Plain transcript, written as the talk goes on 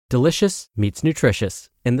Delicious meets nutritious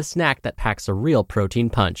in the snack that packs a real protein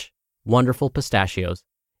punch. Wonderful Pistachios.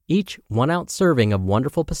 Each 1-ounce serving of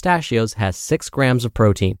Wonderful Pistachios has 6 grams of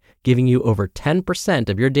protein, giving you over 10%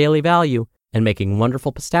 of your daily value and making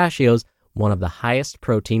Wonderful Pistachios one of the highest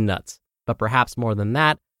protein nuts. But perhaps more than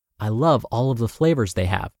that, I love all of the flavors they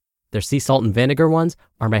have. Their sea salt and vinegar ones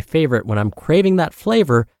are my favorite when I'm craving that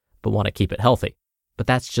flavor but want to keep it healthy. But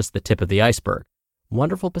that's just the tip of the iceberg.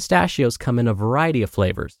 Wonderful Pistachios come in a variety of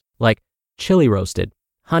flavors, like chili roasted,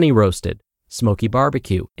 honey roasted, smoky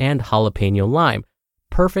barbecue, and jalapeno lime,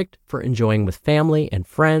 perfect for enjoying with family and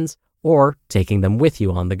friends or taking them with you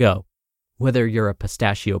on the go. Whether you're a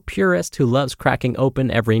pistachio purist who loves cracking open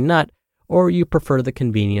every nut, or you prefer the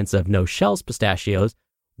convenience of no-shells pistachios,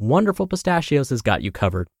 Wonderful Pistachios has got you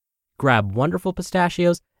covered. Grab Wonderful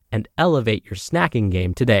Pistachios and elevate your snacking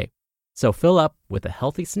game today. So fill up with a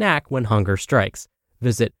healthy snack when hunger strikes.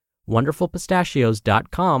 Visit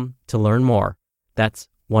wonderfulpistachios.com to learn more. That's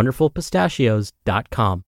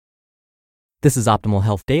wonderfulpistachios.com. This is Optimal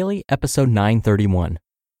Health Daily, episode 931.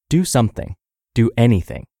 Do Something, Do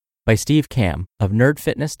Anything, by Steve Kamb of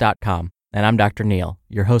nerdfitness.com. And I'm Dr. Neil,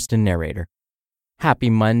 your host and narrator. Happy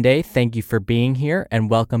Monday. Thank you for being here, and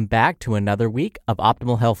welcome back to another week of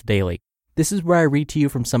Optimal Health Daily. This is where I read to you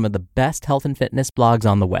from some of the best health and fitness blogs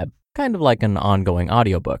on the web, kind of like an ongoing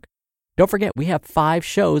audiobook. Don't forget, we have 5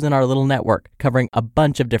 shows in our little network covering a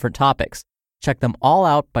bunch of different topics. Check them all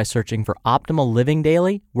out by searching for Optimal Living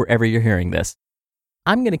Daily wherever you're hearing this.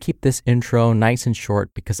 I'm going to keep this intro nice and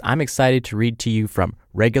short because I'm excited to read to you from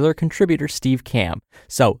regular contributor Steve Kamb.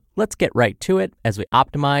 So let's get right to it as we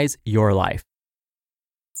optimize your life.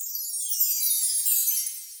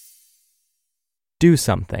 Do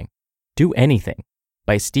Something, Do Anything,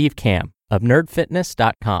 by Steve Kamb of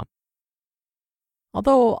nerdfitness.com.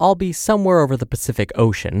 Although I'll be somewhere over the Pacific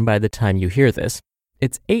Ocean by the time you hear this,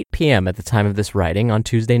 it's 8 p.m. at the time of this writing on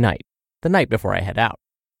Tuesday night, the night before I head out.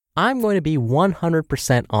 I'm going to be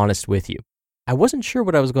 100% honest with you. I wasn't sure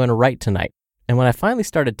what I was going to write tonight, and when I finally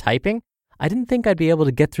started typing, I didn't think I'd be able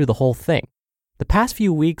to get through the whole thing. The past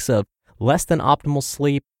few weeks of less than optimal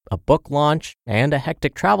sleep, a book launch, and a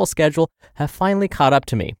hectic travel schedule have finally caught up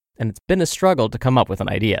to me, and it's been a struggle to come up with an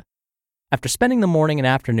idea. After spending the morning and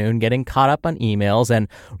afternoon getting caught up on emails and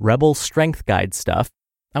Rebel Strength Guide stuff,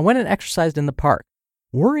 I went and exercised in the park,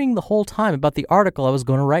 worrying the whole time about the article I was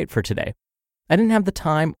going to write for today. I didn't have the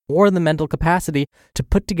time or the mental capacity to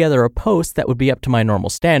put together a post that would be up to my normal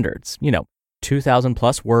standards, 2,000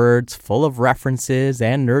 plus words, full of references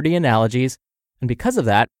and nerdy analogies, and because of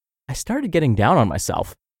that, I started getting down on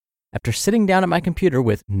myself. After sitting down at my computer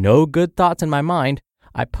with no good thoughts in my mind,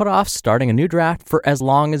 I put off starting a new draft for as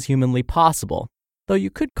long as humanly possible, though you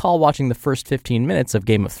could call watching the first 15 minutes of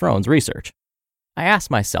Game of Thrones research. I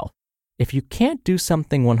asked myself, if you can't do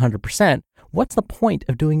something 100%, what's the point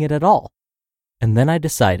of doing it at all? And then I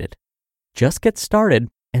decided, just get started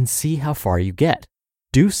and see how far you get.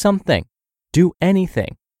 Do something. Do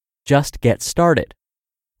anything. Just get started.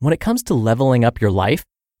 When it comes to leveling up your life,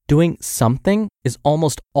 doing something is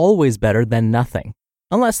almost always better than nothing.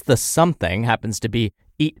 Unless the something happens to be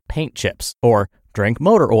eat paint chips or drink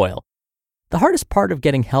motor oil. The hardest part of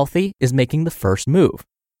getting healthy is making the first move.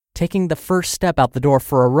 Taking the first step out the door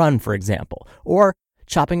for a run, for example, or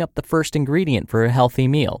chopping up the first ingredient for a healthy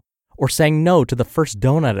meal, or saying no to the first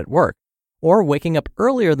donut at work, or waking up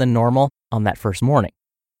earlier than normal on that first morning.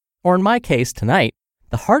 Or in my case, tonight,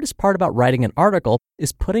 the hardest part about writing an article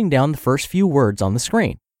is putting down the first few words on the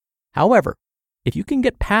screen. However, if you can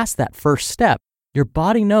get past that first step, your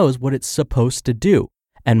body knows what it's supposed to do,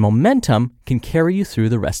 and momentum can carry you through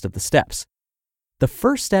the rest of the steps. The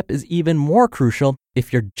first step is even more crucial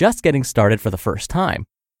if you're just getting started for the first time.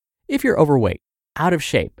 If you're overweight, out of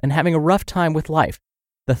shape, and having a rough time with life,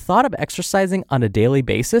 the thought of exercising on a daily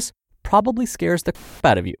basis probably scares the crap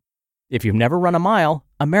out of you. If you've never run a mile,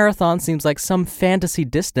 a marathon seems like some fantasy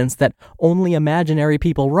distance that only imaginary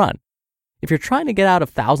people run. If you're trying to get out of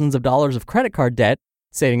thousands of dollars of credit card debt,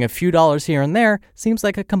 saving a few dollars here and there seems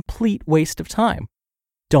like a complete waste of time.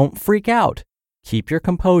 Don't freak out. Keep your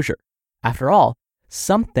composure. After all,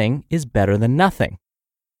 something is better than nothing.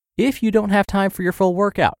 If you don't have time for your full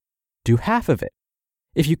workout, do half of it.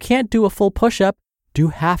 If you can't do a full push-up, do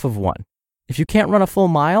half of one. If you can't run a full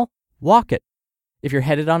mile, walk it. If you're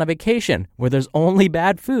headed on a vacation where there's only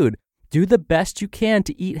bad food, do the best you can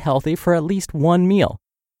to eat healthy for at least one meal.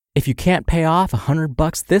 If you can't pay off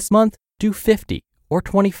 $100 this month, do 50 or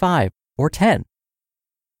 25 or 10.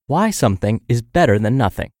 Why something is better than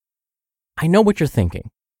nothing. I know what you're thinking.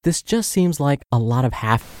 This just seems like a lot of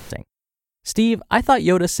half-assing. Steve, I thought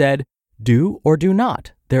Yoda said, do or do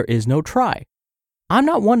not. There is no try. I'm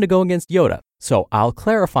not one to go against Yoda, so I'll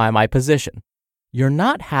clarify my position. You're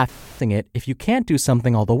not half-assing it if you can't do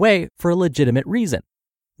something all the way for a legitimate reason.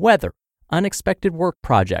 Weather, unexpected work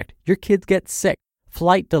project, your kids get sick,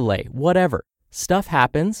 flight delay, whatever. Stuff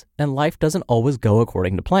happens and life doesn't always go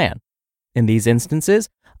according to plan. In these instances,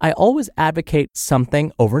 I always advocate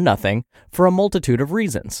something over nothing for a multitude of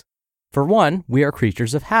reasons. For one, we are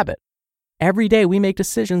creatures of habit. Every day we make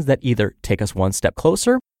decisions that either take us one step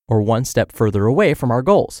closer or one step further away from our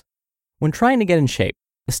goals. When trying to get in shape,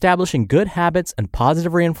 establishing good habits and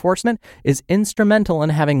positive reinforcement is instrumental in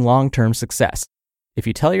having long-term success. If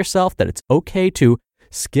you tell yourself that it's okay to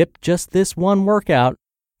skip just this one workout,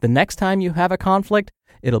 the next time you have a conflict,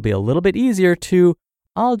 it'll be a little bit easier to,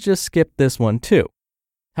 I'll just skip this one too.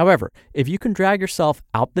 However, if you can drag yourself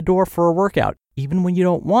out the door for a workout, even when you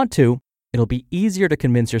don't want to, it'll be easier to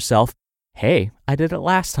convince yourself, hey, I did it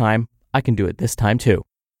last time, I can do it this time too.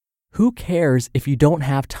 Who cares if you don't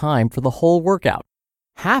have time for the whole workout?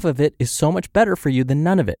 Half of it is so much better for you than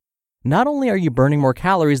none of it. Not only are you burning more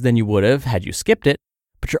calories than you would have had you skipped it,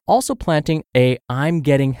 but you're also planting a I'm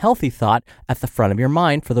getting healthy thought at the front of your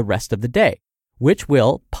mind for the rest of the day, which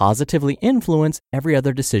will positively influence every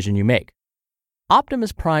other decision you make.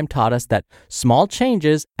 Optimus Prime taught us that small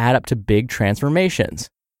changes add up to big transformations.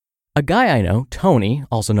 A guy I know, Tony,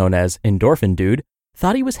 also known as Endorphin Dude,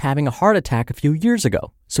 thought he was having a heart attack a few years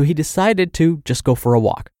ago, so he decided to just go for a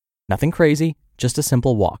walk. Nothing crazy, just a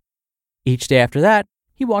simple walk. Each day after that,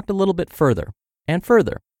 he walked a little bit further, and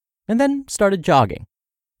then started jogging.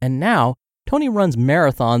 And now, Tony runs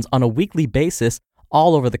marathons on a weekly basis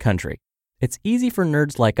all over the country. It's easy for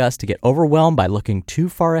nerds like us to get overwhelmed by looking too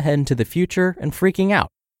far ahead into the future and freaking out.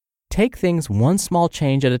 Take things one small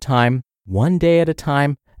change at a time, one day at a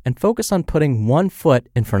time, and focus on putting one foot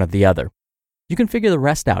in front of the other. You can figure the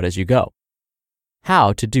rest out as you go.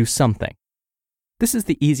 How to do something. This is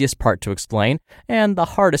the easiest part to explain and the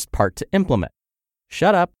hardest part to implement.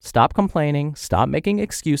 Shut up, stop complaining, stop making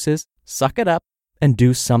excuses, suck it up, and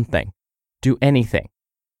do something. Do anything.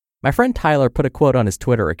 My friend Tyler put a quote on his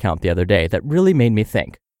Twitter account the other day that really made me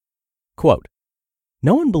think. Quote,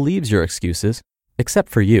 "No one believes your excuses except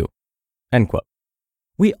for you." End quote.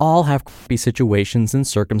 We all have crappy situations and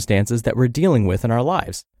circumstances that we're dealing with in our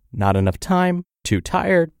lives. Not enough time, too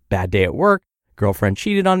tired, bad day at work, girlfriend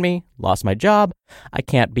cheated on me, lost my job, I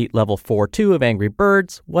can't beat level 4-2 of Angry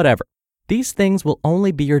Birds, whatever. These things will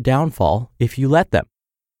only be your downfall if you let them.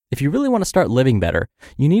 If you really want to start living better,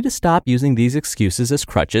 you need to stop using these excuses as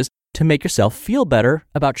crutches to make yourself feel better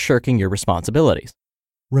about shirking your responsibilities.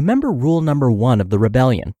 Remember rule number 1 of the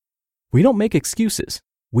rebellion. We don't make excuses,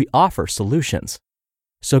 we offer solutions.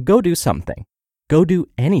 So go do something. Go do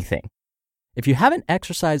anything. If you haven't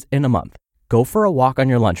exercised in a month, go for a walk on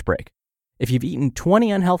your lunch break. If you've eaten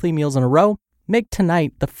 20 unhealthy meals in a row, make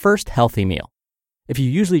tonight the first healthy meal. If you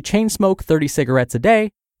usually chain smoke 30 cigarettes a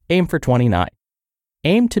day, aim for 29.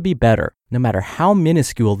 Aim to be better, no matter how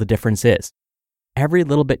minuscule the difference is. Every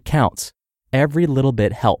little bit counts. Every little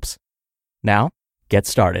bit helps. Now, get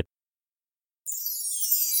started.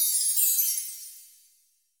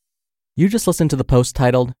 You just listened to the post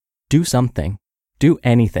titled, Do Something, Do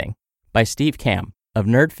Anything, by Steve Kamb of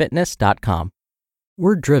nerdfitness.com.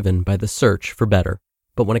 We're driven by the search for better,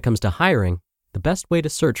 but when it comes to hiring, the best way to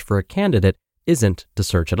search for a candidate isn't to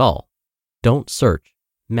search at all. Don't search,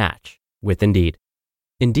 match with Indeed.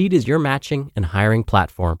 Indeed is your matching and hiring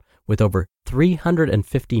platform with over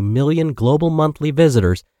 350 million global monthly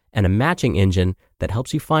visitors and a matching engine that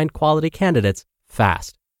helps you find quality candidates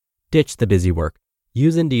fast. Ditch the busy work.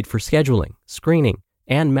 Use Indeed for scheduling, screening,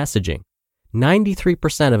 and messaging.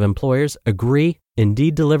 93% of employers agree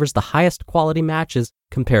Indeed delivers the highest quality matches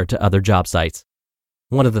compared to other job sites.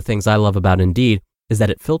 One of the things I love about Indeed is that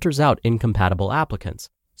it filters out incompatible applicants.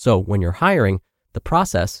 So when you're hiring, the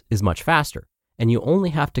process is much faster, and you only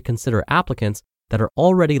have to consider applicants that are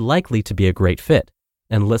already likely to be a great fit.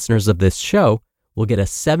 And listeners of this show will get a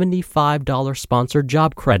 $75 sponsored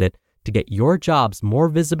job credit to get your jobs more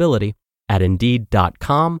visibility at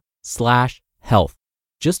Indeed.com/health.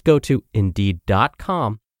 Just go to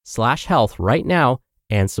Indeed.com/health right now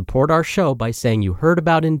and support our show by saying you heard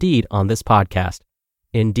about Indeed on this podcast.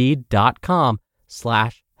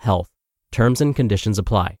 Indeed.com/health. Terms and conditions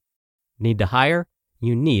apply. Need to hire?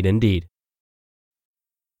 You need Indeed.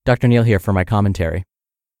 Dr. Neil here for my commentary.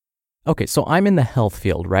 Okay, so I'm in the health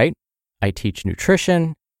field, right? I teach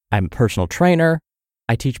nutrition. I'm a personal trainer.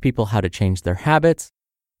 I teach people how to change their habits.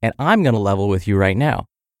 And I'm going to level with you right now.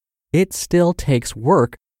 It still takes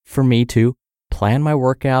work for me to plan my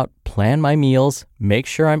workout, plan my meals, make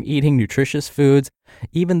sure I'm eating nutritious foods,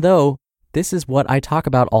 even though this is what I talk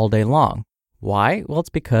about all day long. Why? Well, it's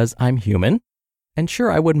because I'm human. And sure,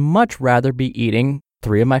 I would much rather be eating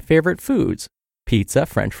 3 of my favorite foods, pizza,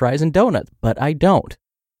 french fries, and donuts, but I don't.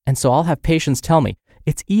 And so I'll have patients tell me,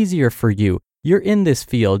 it's easier for you. You're in this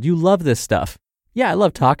field. You love this stuff. Yeah, I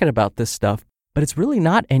love talking about this stuff, but it's really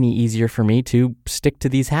not any easier for me to stick to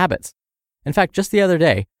these habits. In fact, just the other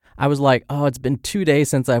day, I was like, oh, it's been 2 days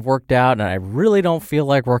since I've worked out, and I really don't feel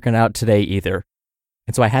like working out today either.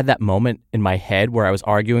 And so I had that moment in my head where I was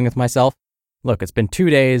arguing with myself. Look, it's been 2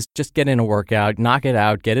 days, just get in a workout, knock it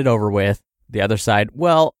out, get it over with. The other side,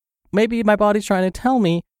 well, maybe my body's trying to tell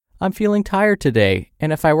me I'm feeling tired today,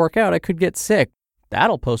 and if I work out, I could get sick.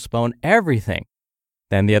 That'll postpone everything.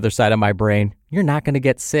 Then the other side of my brain, you're not going to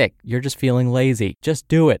get sick. You're just feeling lazy. Just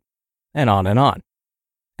do it. And on and on.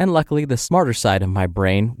 And luckily, the smarter side of my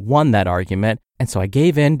brain won that argument, and so I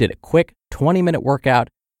gave in, did a quick 20-minute workout,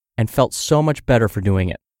 and felt so much better for doing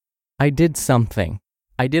it. I did something.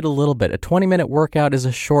 I did a little bit. A 20-minute workout is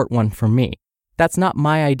a short one for me. That's not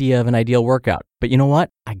my idea of an ideal workout. But you know what?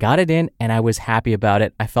 I got it in, and I was happy about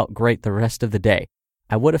it. I felt great the rest of the day.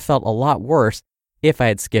 I would have felt a lot worse if I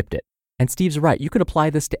had skipped it. And Steve's right. You could apply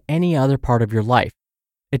this to any other part of your life.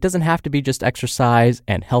 It doesn't have to be just exercise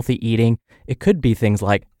and healthy eating. It could be things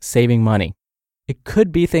like saving money. It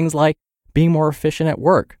could be things like being more efficient at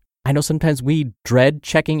work. I know sometimes we dread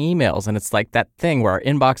checking emails, and it's like that thing where our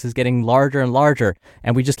inbox is getting larger and larger,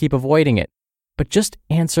 and we just keep avoiding it. But just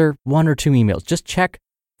answer 1 or 2 emails. Just check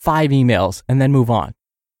 5 emails and then move on.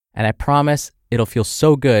 And I promise it'll feel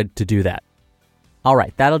so good to do that. All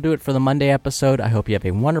right, that'll do it for the Monday episode. I hope you have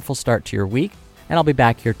a wonderful start to your week, and I'll be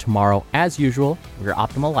back here tomorrow as usual, where your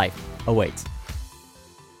optimal life awaits.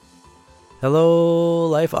 Hello,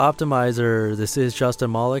 Life Optimizer. This is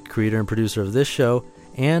Justin Malik, creator and producer of this show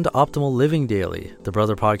and Optimal Living Daily, the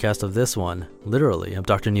brother podcast of this one. Literally, I'm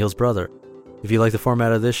Dr. Neil's brother. If you like the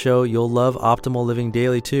format of this show, you'll love Optimal Living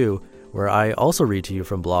Daily too, where I also read to you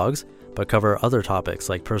from blogs, but cover other topics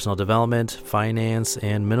like personal development, finance,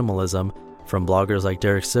 and minimalism from bloggers like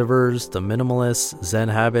Derek Sivers, The Minimalists, Zen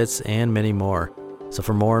Habits, and many more. So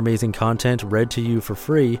for more amazing content read to you for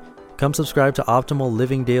free, come subscribe to Optimal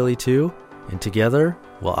Living Daily too, and together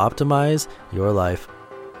we'll optimize your life.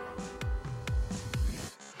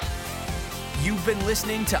 You've been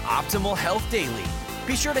listening to Optimal Health Daily.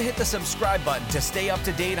 Be sure to hit the subscribe button to stay up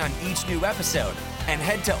to date on each new episode, and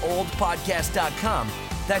head to oldpodcast.com.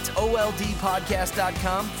 That's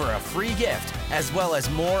oldpodcast.com for a free gift, as well as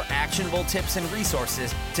more actionable tips and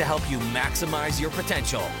resources to help you maximize your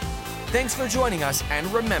potential. Thanks for joining us, and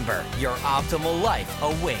remember, your optimal life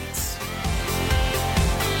awaits.